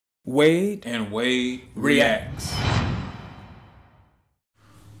Wade and Wade reacts.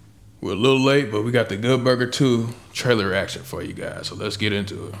 We're a little late, but we got the Good Burger 2 trailer reaction for you guys, so let's get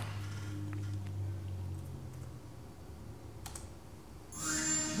into it.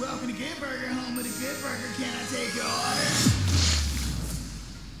 Welcome to Good Burger, home of the Good Burger. Can I take your order?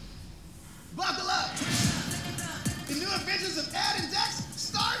 Buckle up! The new adventures of Ed and Dex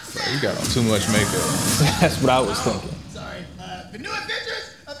starts now! You got on too much makeup. That's what I was thinking. Sorry. The new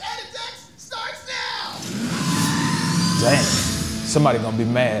adventures of Ed and Dex starts now! Dang. Somebody gonna be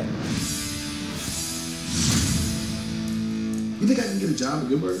mad. You think I can get a job at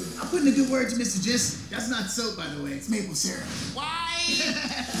Good Burger? I'm putting a good word to Mr. Gist. That's not soap, by the way. It's maple syrup. Why?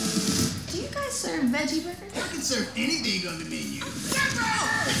 Do you guys serve veggie burgers? I can serve anything on the menu.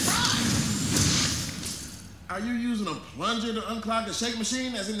 Are you using a plunger to unclog the shake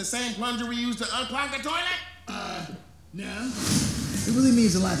machine, as in the same plunger we use to unclog the toilet? No. It really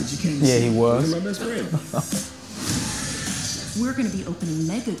means a lot that you came to Yeah, see he me. was. You're my best friend. We're going to be opening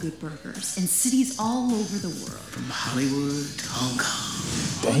mega good burgers in cities all over the world. From Hollywood to Hong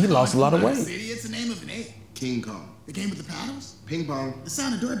Kong. Dang, he lost a lot of weight. City, it's the name of an ape. King Kong. The game with the paddles? Ping pong. The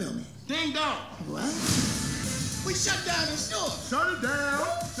sound of doorbell man. Ding dong. What? We shut down the store. Shut it down.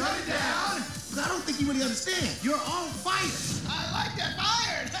 Shut it down. Because I don't think you really understand. You're on fire. I like that.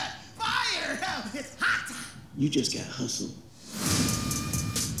 Fired. Fire. It's hot. You just got hustled.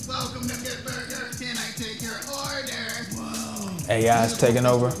 Welcome to Good Burger. Can I take your order? Whoa. AI's taking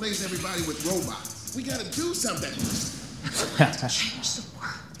over. Replace everybody with robots. We gotta do something. Change the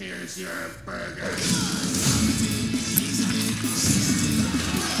world. Here's your burger.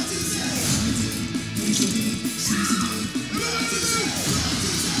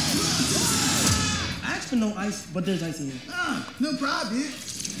 I asked for no ice, but there's ice in here. Oh, no problem, dude.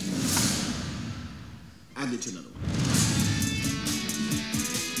 I'll get you another one.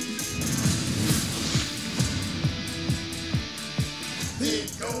 Big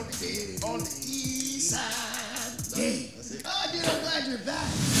gold city on the east side. Hey. Oh, dude, I'm glad you're back.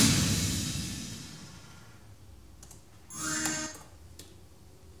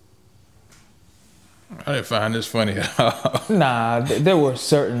 I didn't find this funny at all. Nah, there were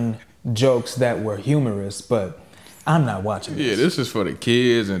certain jokes that were humorous, but I'm not watching this. Yeah, this is for the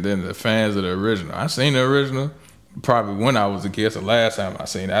kids and then the fans of the original. I seen the original probably when I was a kid. It's the last time I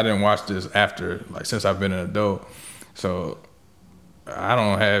seen it. I didn't watch this after, like, since I've been an adult. So I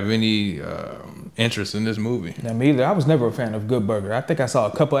don't have any interest in this movie. Now, me either. I was never a fan of Good Burger. I think I saw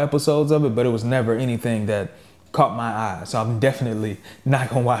a couple episodes of it, but it was never anything that caught my eye. So I'm definitely not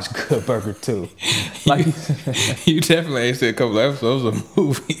gonna watch Good Burger 2. Like, You definitely ain't seen a couple of episodes of the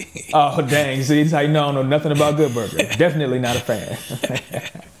movie. oh dang! See, that's how you know I don't know nothing about Good Burger. Definitely not a fan.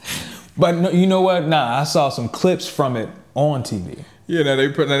 But no, you know what? Nah, I saw some clips from it on TV. Yeah,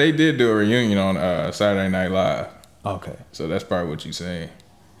 they did do a reunion on Saturday Night Live. Okay. So that's probably what you're saying.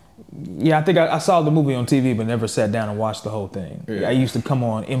 Yeah, I think I saw the movie on TV, but never sat down and watched the whole thing. Yeah. I used to come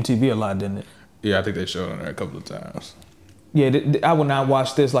on MTV a lot, didn't it? Yeah, I think they showed it on there a couple of times. Yeah, I would not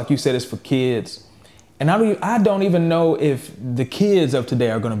watch this. Like you said, it's for kids. And I don't even know if the kids of today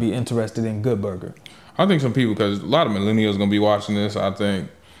are going to be interested in Good Burger. I think some people, because a lot of millennials going to be watching this, I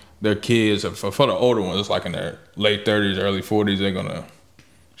think their kids, for the older ones, it's like in their late 30s, early 40s, they're going to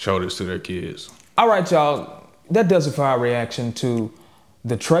show this to their kids. All right, y'all. That does it for our reaction to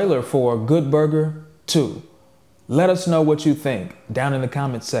the trailer for Good Burger 2. Let us know what you think down in the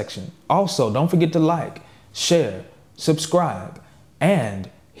comments section. Also, don't forget to like, share, subscribe, and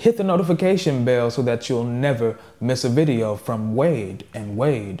hit the notification bell so that you'll never miss a video from Wade and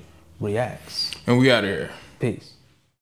Wade Reacts. And we out of here. Peace.